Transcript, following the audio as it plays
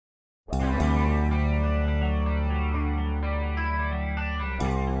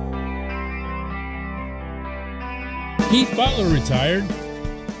Keith Butler retired.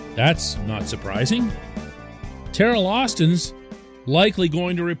 That's not surprising. Teryl Austin's likely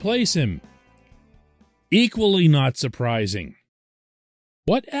going to replace him. Equally not surprising.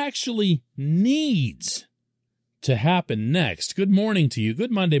 What actually needs to happen next? Good morning to you.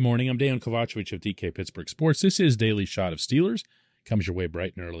 Good Monday morning. I'm Dan Kovacevic of DK Pittsburgh Sports. This is Daily Shot of Steelers. Comes your way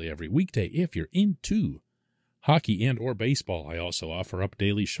bright and early every weekday. If you're into hockey and or baseball, I also offer up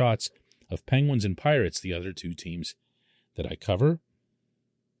daily shots of Penguins and Pirates, the other two teams that I cover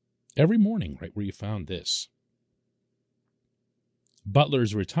every morning, right where you found this.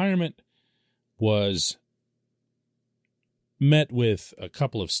 Butler's retirement was met with a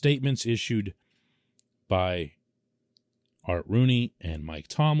couple of statements issued by Art Rooney and Mike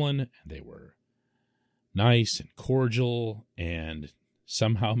Tomlin, and they were nice and cordial and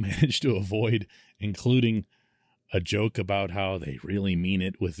somehow managed to avoid including a joke about how they really mean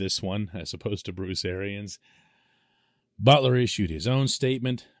it with this one as opposed to Bruce Arians. Butler issued his own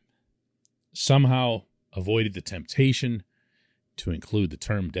statement, somehow avoided the temptation to include the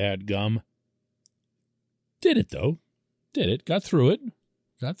term dadgum. Did it, though. Did it. Got through it.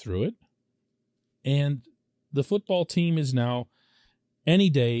 And the football team is now, any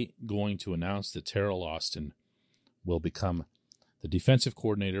day, going to announce that Teryl Austin will become the defensive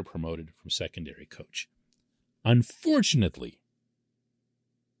coordinator promoted from secondary coach. Unfortunately,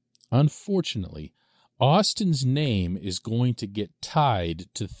 Austin's name is going to get tied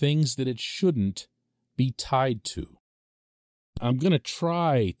to things that it shouldn't be tied to. I'm going to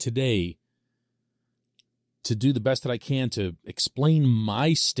try today to do the best that I can to explain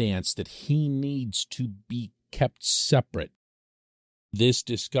my stance that he needs to be kept separate. This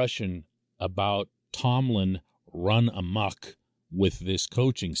discussion about Tomlin run amok with this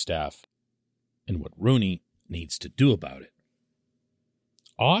coaching staff and what Rooney needs to do about it.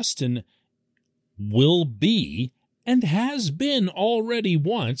 Austin will be, and has been already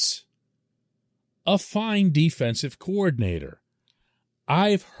once, a fine defensive coordinator.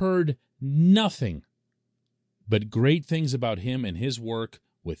 I've heard nothing but great things about him and his work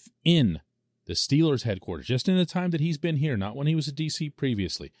within the Steelers headquarters, just in the time that he's been here, not when he was at DC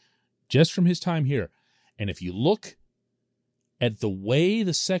previously, just from his time here. And if you look at the way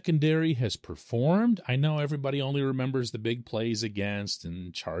the secondary has performed, I know everybody only remembers the big plays against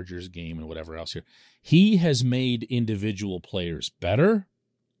and Chargers game and whatever else here. He has made individual players better.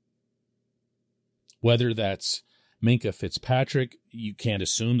 Whether that's Minkah Fitzpatrick, you can't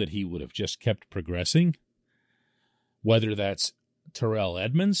assume that he would have just kept progressing. Whether that's Terrell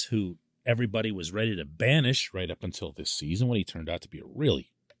Edmonds, who everybody was ready to banish right up until this season when he turned out to be a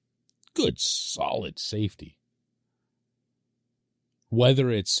really good, solid safety. Whether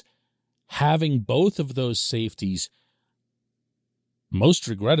it's having both of those safeties, most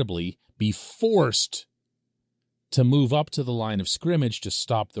regrettably, be forced to move up to the line of scrimmage to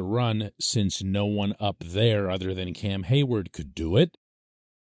stop the run since no one up there other than Cam Hayward could do it.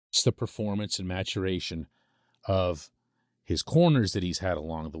 It's the performance and maturation of his corners that he's had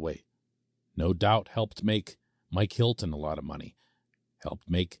along the way. No doubt helped make Mike Hilton a lot of money. Helped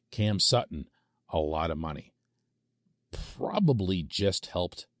make Cam Sutton a lot of money. Probably just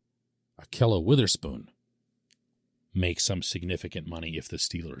helped Ahkello Witherspoon make some significant money if the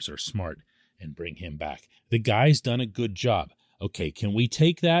Steelers are smart and bring him back. The guy's done a good job. Okay, can we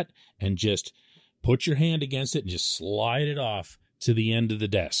take that and just put your hand against it and just slide it off to the end of the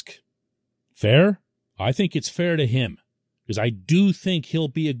desk? Fair? I think it's fair to him because I do think he'll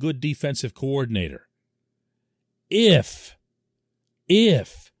be a good defensive coordinator. If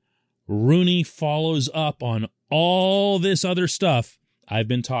Rooney follows up on all this other stuff I've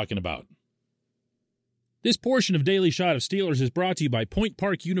been talking about. This portion of Daily Shot of Steelers is brought to you by Point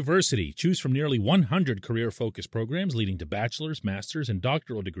Park University. Choose from nearly 100 career-focused programs leading to bachelor's, master's, and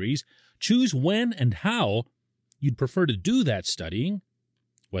doctoral degrees. Choose when and how you'd prefer to do that studying,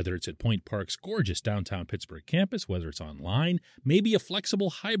 whether it's at Point Park's gorgeous downtown Pittsburgh campus, whether it's online, maybe a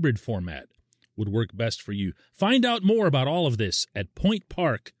flexible hybrid format would work best for you. Find out more about all of this at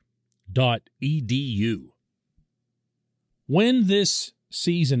pointpark.edu. When this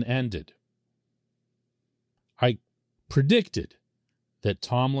season ended, I predicted that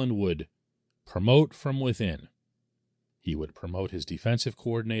Tomlin would promote from within. He would promote his defensive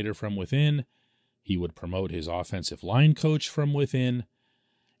coordinator from within. He would promote his offensive line coach from within.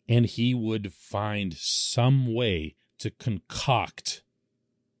 And he would find some way to concoct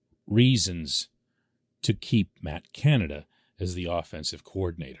reasons to keep Matt Canada as the offensive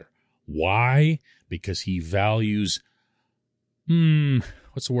coordinator. Why? Because he values,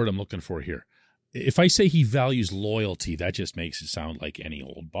 what's the word I'm looking for here? If I say he values loyalty, that just makes it sound like any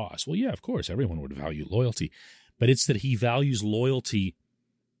old boss. Well, yeah, of course, everyone would value loyalty. but it's that he values loyalty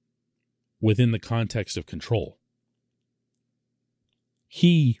within the context of control.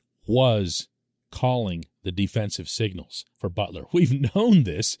 He was calling the defensive signals for Butler. We've known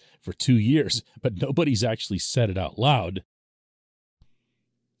this for 2 years, but nobody's actually said it out loud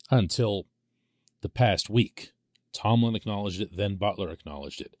until the past week. Tomlin acknowledged it, then Butler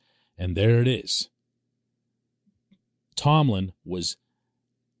acknowledged it. And there it is. Tomlin was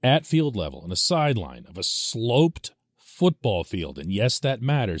at field level on a sideline of a sloped football field. And yes, that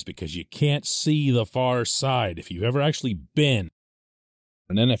matters because you can't see the far side. If you've ever actually been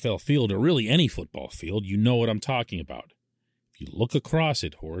on an NFL field or really any football field, you know what I'm talking about. If you look across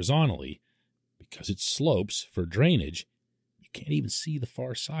it horizontally, because it slopes for drainage, you can't even see the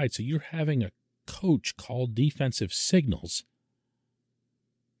far side. So you're having a coach call defensive signals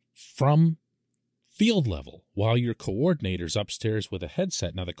from field level while your coordinator's upstairs with a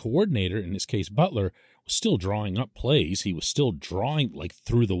headset. Now, the coordinator, in this case Butler, was still drawing up plays. He was still drawing like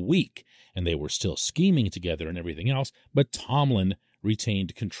through the week, and they were still scheming together and everything else, but Tomlin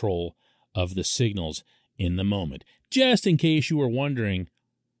retained control of the signals in the moment. Just in case you were wondering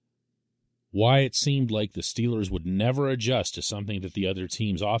why it seemed like the Steelers would never adjust to something that the other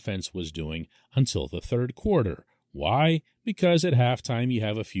team's offense was doing until the third quarter. Why? Because at halftime you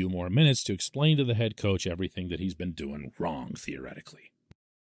have a few more minutes to explain to the head coach everything that he's been doing wrong, theoretically.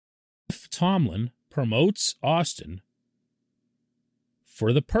 If Tomlin promotes Austin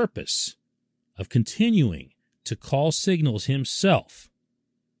for the purpose of continuing to call signals himself,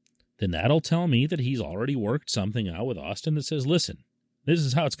 then that'll tell me that he's already worked something out with Austin that says, listen, this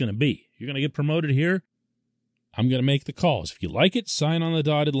is how it's going to be. You're going to get promoted here. I'm going to make the calls. If you like it, sign on the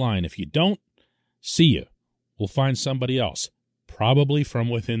dotted line. If you don't, see you. We'll find somebody else, probably from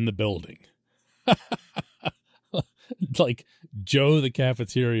within the building. Like Joe, the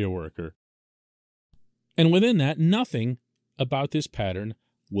cafeteria worker. And within that, nothing about this pattern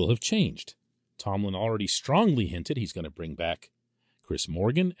will have changed. Tomlin already strongly hinted he's going to bring back Chris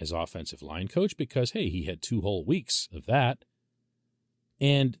Morgan as offensive line coach because, hey, he had 2 whole weeks of that.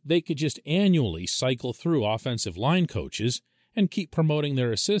 And they could just annually cycle through offensive line coaches and keep promoting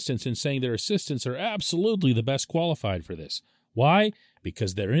their assistants and saying their assistants are absolutely the best qualified for this. Why?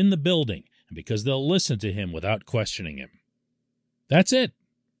 Because they're in the building and because they'll listen to him without questioning him. That's it.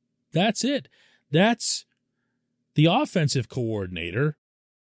 That's it. That's the offensive coordinator,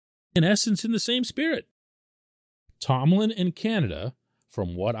 in essence, in the same spirit. Tomlin and Canada,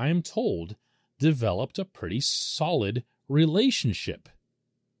 from what I'm told, developed a pretty solid relationship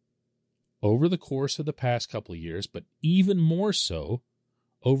over the course of the past couple of years, but even more so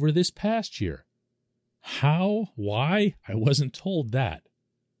over this past year. How? Why? I wasn't told that.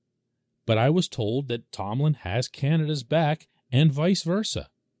 But I was told that Tomlin has Canada's back and vice versa.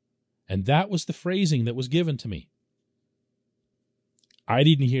 And that was the phrasing that was given to me. I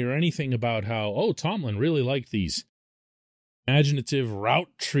didn't hear anything about how, Tomlin really liked these imaginative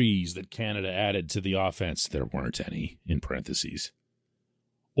route trees that Canada added to the offense. There weren't any, in parentheses.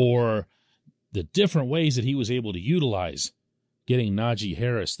 Or the different ways that he was able to utilize getting Najee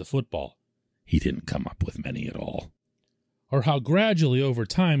Harris the football. He didn't come up with many at all. Or how gradually over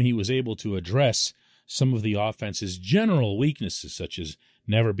time he was able to address some of the offense's general weaknesses, such as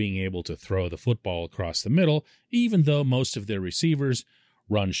never being able to throw the football across the middle, even though most of their receivers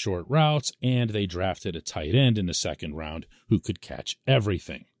run short routes and they drafted a tight end in the second round who could catch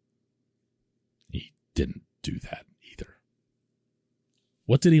everything. He didn't do that either.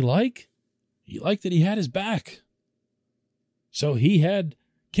 What did he like? He liked that he had his back. So he had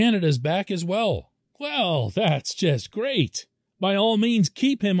Canada's back as well. Well, that's just great. By all means,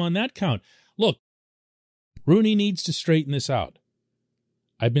 keep him on that count. Look, Rooney needs to straighten this out.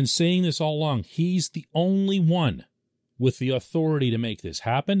 I've been saying this all along. He's the only one with the authority to make this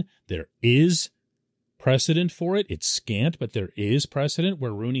happen. There is precedent for it. It's scant, but there is precedent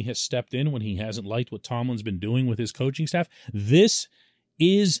where Rooney has stepped in when he hasn't liked what Tomlin's been doing with his coaching staff. This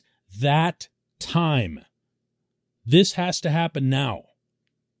is that time. This has to happen now.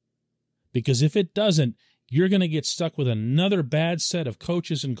 Because if it doesn't, you're going to get stuck with another bad set of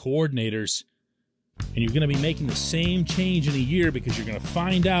coaches and coordinators, and you're going to be making the same change in a year because you're going to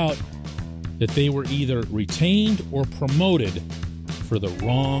find out that they were either retained or promoted for the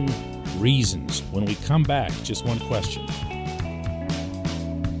wrong reasons. When we come back, just one question.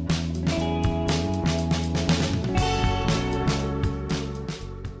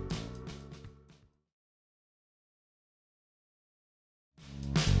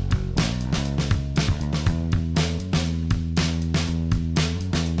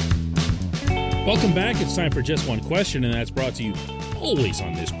 Welcome back. It's time for Just One Question, and that's brought to you always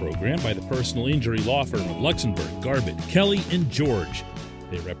on this program by the personal injury law firm of Luxembourg, Garbett, Kelly, and George.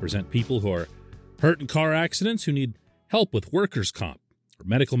 They represent people who are hurt in car accidents who need help with workers' comp or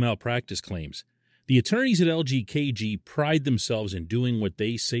medical malpractice claims. The attorneys at LGKG pride themselves in doing what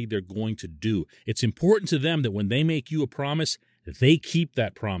they say they're going to do. It's important to them that when they make you a promise, they keep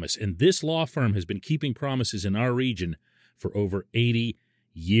that promise. And this law firm has been keeping promises in our region for over 80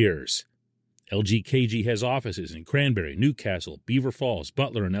 years. LGKG has offices in Cranberry, Newcastle, Beaver Falls,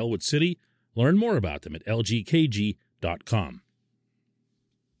 Butler, and Elwood City. Learn more about them at lgkg.com.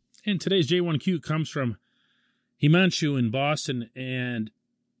 And today's J1Q comes from Himanshu in Boston, and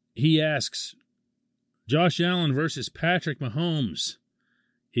he asks, Josh Allen versus Patrick Mahomes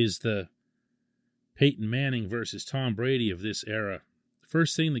is the Peyton Manning versus Tom Brady of this era. The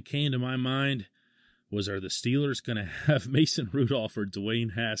first thing that came to my mind was, are the Steelers going to have Mason Rudolph or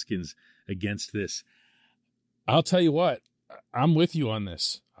Dwayne Haskins against this? I'll tell you what, I'm with you on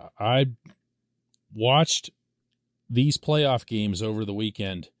this. I watched these playoff games over the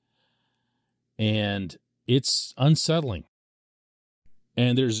weekend, and it's unsettling.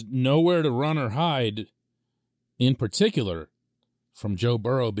 And there's nowhere to run or hide, in particular, from Joe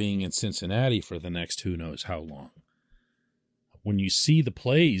Burrow being in Cincinnati for the next who knows how long. When you see the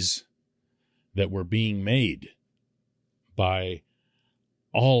plays that were being made by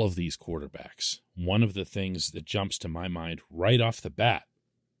all of these quarterbacks, one of the things that jumps to my mind right off the bat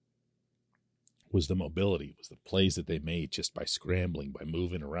was the mobility, was the plays that they made just by scrambling, by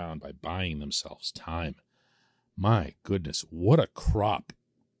moving around, by buying themselves time. My goodness, what a crop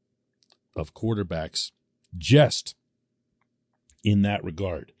of quarterbacks just in that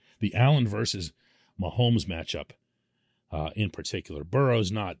regard. The Allen versus Mahomes matchup in particular.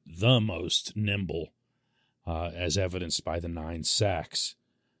 Burrow's not the most nimble, as evidenced by the 9 sacks,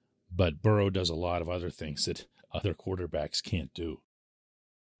 but Burrow does a lot of other things that other quarterbacks can't do.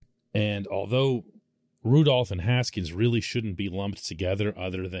 And although Rudolph and Haskins really shouldn't be lumped together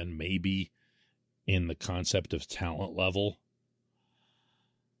other than maybe in the concept of talent level,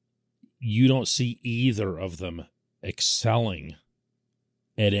 you don't see either of them excelling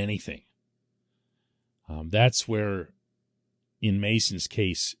at anything. That's where, in Mason's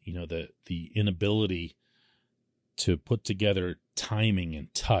case, the inability to put together timing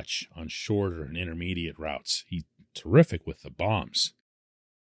and touch on shorter and intermediate routes. He's terrific with the bombs.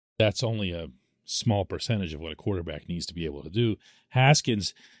 That's only a small percentage of what a quarterback needs to be able to do.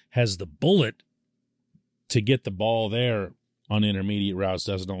 Haskins has the bullet to get the ball there on intermediate routes,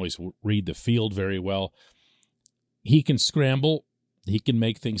 doesn't always read the field very well. He can scramble. He can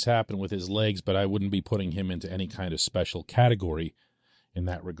make things happen with his legs, but I wouldn't be putting him into any kind of special category in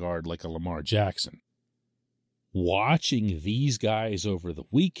that regard like a Lamar Jackson. Watching these guys over the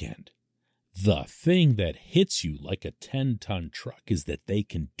weekend, the thing that hits you like a 10-ton truck is that they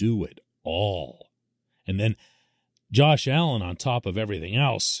can do it all. And then Josh Allen, on top of everything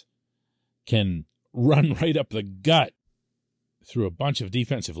else, can run right up the gut through a bunch of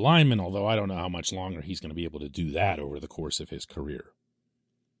defensive linemen, although I don't know how much longer he's going to be able to do that over the course of his career.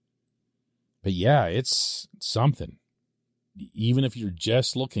 But yeah, it's something. Even if you're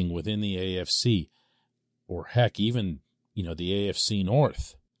just looking within the AFC, or heck, even, the AFC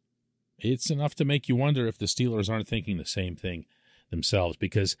North, it's enough to make you wonder if the Steelers aren't thinking the same thing themselves.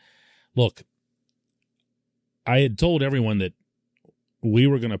 Because, look, I had told everyone that we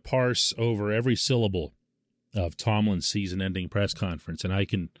were going to parse over every syllable of Tomlin's season-ending press conference, and I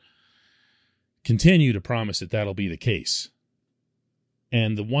can continue to promise that that'll be the case.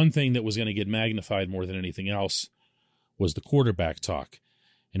 And the one thing that was going to get magnified more than anything else was the quarterback talk.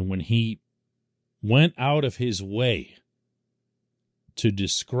 And when he went out of his way to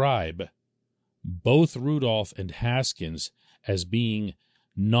describe both Rudolph and Haskins as being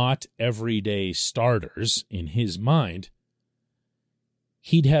not everyday starters in his mind,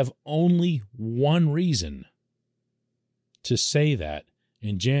 he'd have only one reason to say that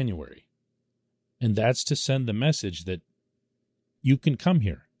in January, and that's to send the message that you can come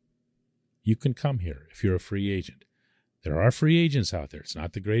here. You can come here if you're a free agent. There are free agents out there. It's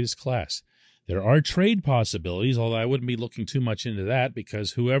not the greatest class. There are trade possibilities, although I wouldn't be looking too much into that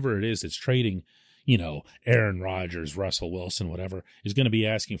because whoever it is that's trading, Aaron Rodgers, Russell Wilson, whatever, is going to be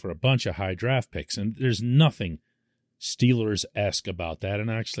asking for a bunch of high draft picks, and there's nothing Steelers-esque about that,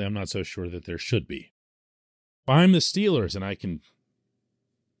 and actually I'm not so sure that there should be. If I'm the Steelers, and I can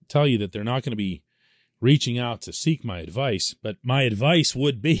tell you that they're not going to be reaching out to seek my advice, but my advice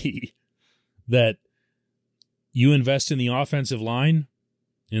would be that you invest in the offensive line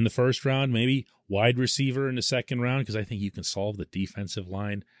in the first round, maybe wide receiver in the second round, because I think you can solve the defensive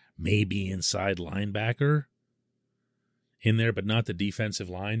line, maybe inside linebacker. in there, but not the defensive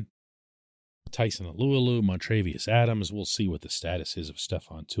line. Tyson Alualu, Montravius Adams, we'll see what the status is of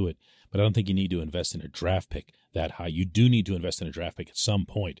Stephon Tuitt, but I don't think you need to invest in a draft pick that high. You do need to invest in a draft pick at some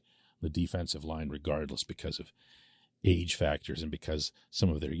point, the defensive line, regardless, because of age factors and because some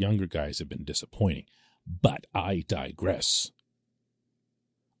of their younger guys have been disappointing. But I digress.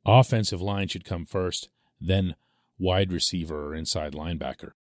 Offensive line should come first, then wide receiver or inside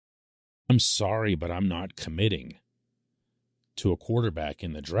linebacker. I'm sorry, but I'm not committing to a quarterback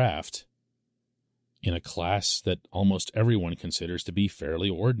in the draft in a class that almost everyone considers to be fairly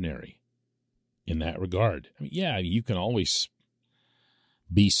ordinary in that regard. I mean, yeah, you can always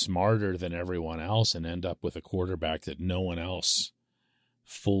be smarter than everyone else and end up with a quarterback that no one else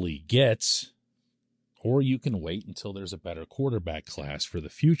fully gets, or you can wait until there's a better quarterback class for the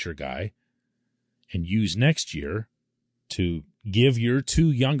future guy and use next year to give your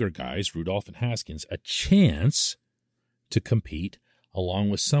two younger guys, Rudolph and Haskins, a chance to compete along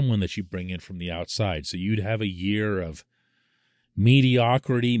with someone that you bring in from the outside. So you'd have a year of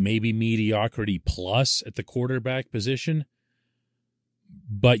mediocrity, maybe mediocrity plus at the quarterback position,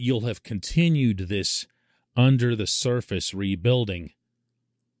 but you'll have continued this under-the-surface rebuilding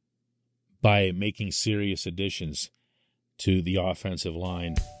by making serious additions to the offensive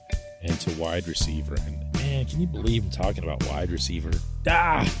line and to wide receiver. And, man, can you believe I'm talking about wide receiver?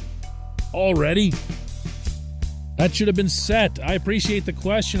 Already? That should have been set. I appreciate the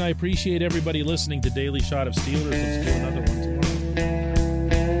question. I appreciate everybody listening to Daily Shot of Steelers. Let's do another one tomorrow.